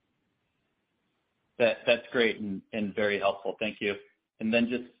 That's great and very helpful. Thank you. And then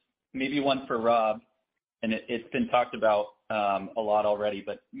just maybe one for Rob, and it's been talked about a lot already,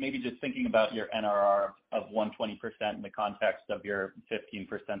 but maybe just thinking about your NRR of 120% in the context of your 15%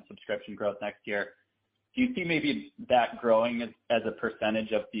 subscription growth next year. Do you see maybe that growing as a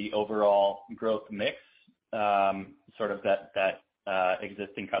percentage of the overall growth mix, sort of that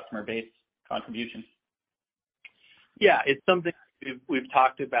existing customer base contribution? Yeah, it's something we've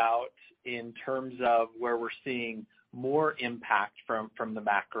talked about in terms of where we're seeing more impact from the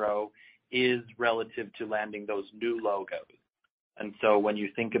macro is relative to landing those new logos. And so when you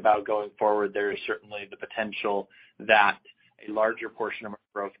think about going forward, there is certainly the potential that a larger portion of our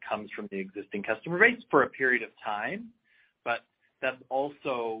growth comes from the existing customer base for a period of time. But that's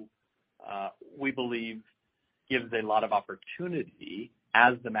also, we believe, gives a lot of opportunity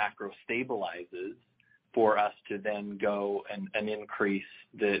as the macro stabilizes for us to then go and increase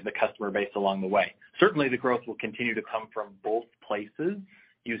the customer base along the way. Certainly the growth will continue to come from both places.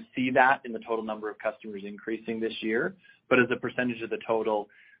 You see that in the total number of customers increasing this year, but as a percentage of the total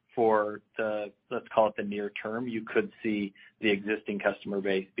for the, let's call it the near term, you could see the existing customer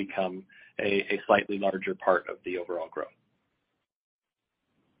base become a slightly larger part of the overall growth.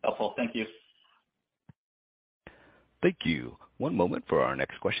 Helpful. Thank you. Thank you. One moment for our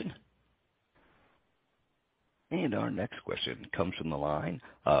next question. And our next question comes from the line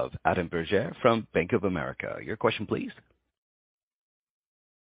of Adam Bergere from Bank of America. Your question, please.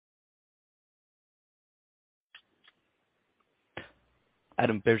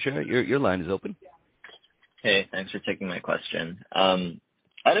 Adam Bergere, your line is open. Hey, thanks for taking my question. I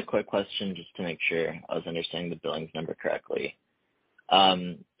had a quick question just to make sure I was understanding the billings number correctly. So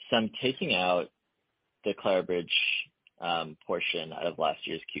I'm taking out the Clarabridge portion out of last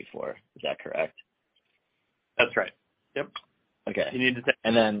year's Q4. Is that correct? That's right. Yep. Okay. You need to take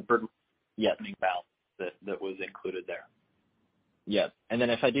and then yes, balance that was included there. Yep. And then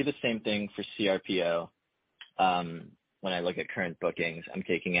if I do the same thing for CRPO, when I look at current bookings, I'm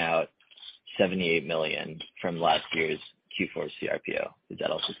taking out $78 million from last year's Q4 CRPO. Is that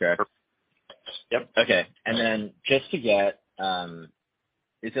also correct? Yep. Okay. And then just to get,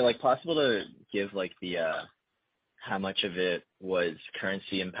 is it possible to give the how much of it was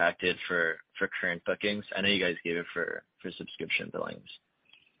currency impacted for current bookings? I know you guys gave it for subscription billings.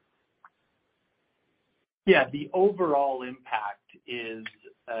 Yeah, the overall impact is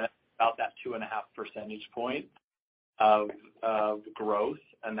about that 2.5 percentage point of growth,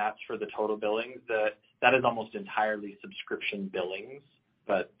 and that's for the total billings. That is almost entirely subscription billings,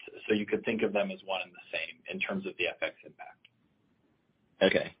 but so you could think of them as one and the same in terms of the FX impact.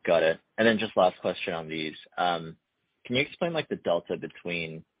 Okay, got it. And then just last question on these. Can you explain like the delta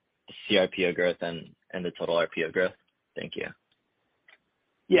between the CRPO growth and the total RPO growth? Thank you.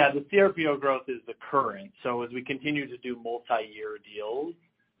 Yeah, the CRPO growth is the current. So as we continue to do multi-year deals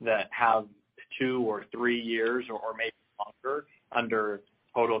that have 2 or 3 years or maybe longer under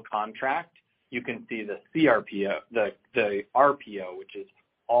total contract, you can see the CRPO, the RPO, which is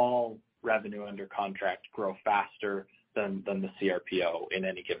all revenue under contract, grow faster than the CRPO in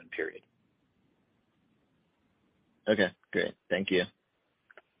any given period. Okay, great. Thank you.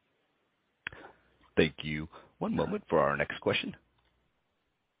 Thank you. One moment for our next question.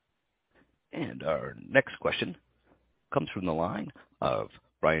 And our next question comes from the line of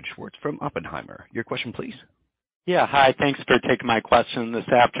Brian Schwartz from Oppenheimer. Your question, please. Yeah, hi. Thanks for taking my question this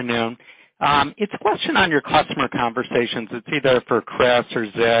afternoon. It's a question on your customer conversations. It's either for Chris or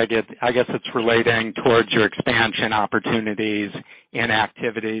Zig. I guess it's relating towards your expansion opportunities and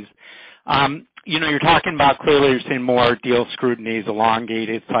activities. You're talking about clearly you're seeing more deal scrutinies,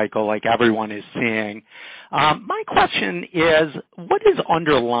 elongated cycle like everyone is seeing. My question is, what is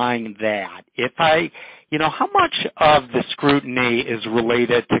underlying that? How much of the scrutiny is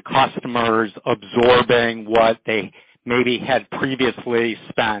related to customers absorbing what they maybe had previously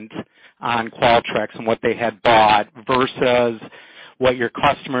spent on Qualtrics and what they had bought versus what your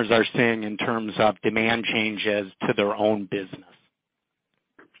customers are seeing in terms of demand changes to their own business?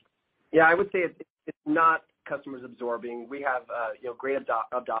 Yeah, I would say it's not customers absorbing. We have great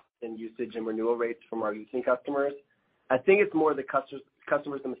adoption, usage, and renewal rates from our existing customers. I think it's more the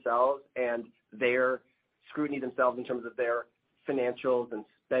customers themselves and their scrutiny themselves in terms of their financials and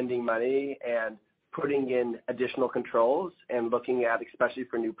spending money and putting in additional controls and looking at, especially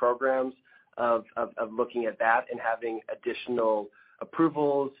for new programs, of looking at that and having additional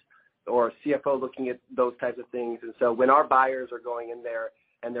approvals or CFO looking at those types of things. And so when our buyers are going in there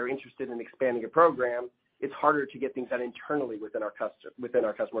and they're interested in expanding a program, it's harder to get things done internally within our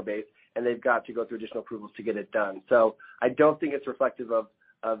customer base, and they've got to go through additional approvals to get it done. So I don't think it's reflective of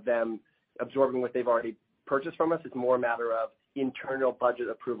them absorbing what they've already purchased from us. It's more a matter of internal budget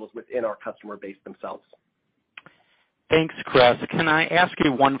approvals within our customer base themselves. Thanks, Chris. Can I ask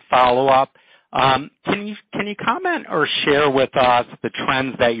you one follow-up? Can you comment or share with us the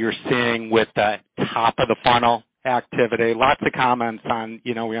trends that you're seeing with the top of the funnel activity? Lots of comments on,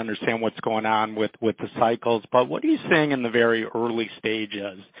 we understand what's going on with the cycles, but what are you seeing in the very early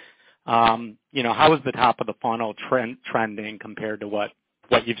stages? How is the top of the funnel trending compared to what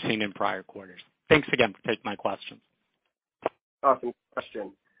you've seen in prior quarters? Thanks again for taking my questions. Awesome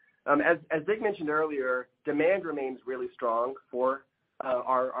question. As Zig mentioned earlier, demand remains really strong for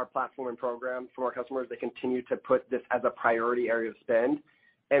our platform and program from our customers. They continue to put this as a priority area of spend.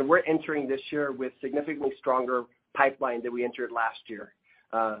 And we're entering this year with significantly stronger pipeline than we entered last year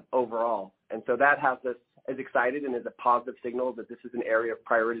overall. And so that has us as excited and is a positive signal that this is an area of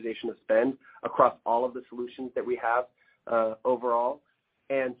prioritization of spend across all of the solutions that we have overall.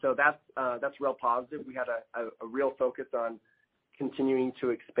 And so that's real positive. We had a real focus on continuing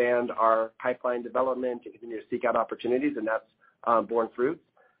to expand our pipeline development and continue to seek out opportunities, and that's borne fruit.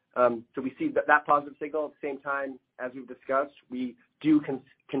 So we see that positive signal. At the same time, as we've discussed, we do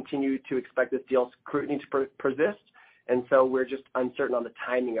continue to expect this deal scrutiny to persist, and so we're just uncertain on the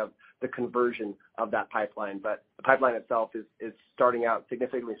timing of the conversion of that pipeline. But the pipeline itself is starting out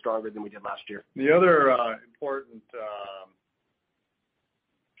significantly stronger than we did last year. The other important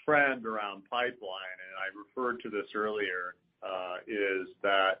trend around pipeline, and I referred to this earlier, is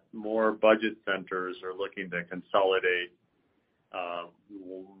that more budget centers are looking to consolidate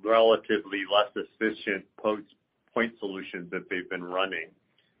relatively less efficient point solutions that they've been running.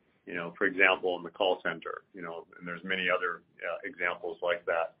 For example, in the call center, and there's many other examples like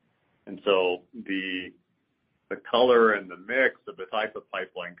that. And so the color and the mix of the type of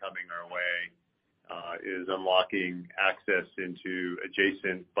pipeline coming our way is unlocking access into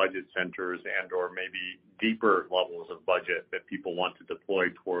adjacent budget centers and or maybe deeper levels of budget that people want to deploy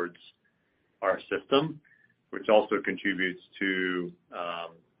towards our system, which also contributes to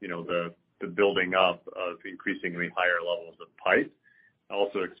the building up of increasingly higher levels of pipe.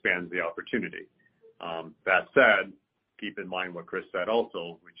 Also expands the opportunity. That said, keep in mind what Chris said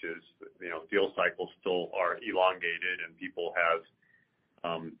also, which is deal cycles still are elongated and people have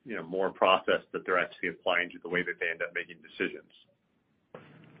more process that they're actually applying to the way that they end up making decisions.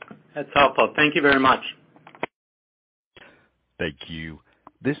 That's helpful. Thank you very much. Thank you.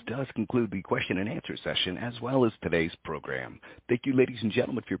 This does conclude the question and answer session as well as today's program. Thank you, ladies and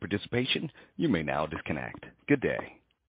gentlemen, for your participation. You may now disconnect. Good day.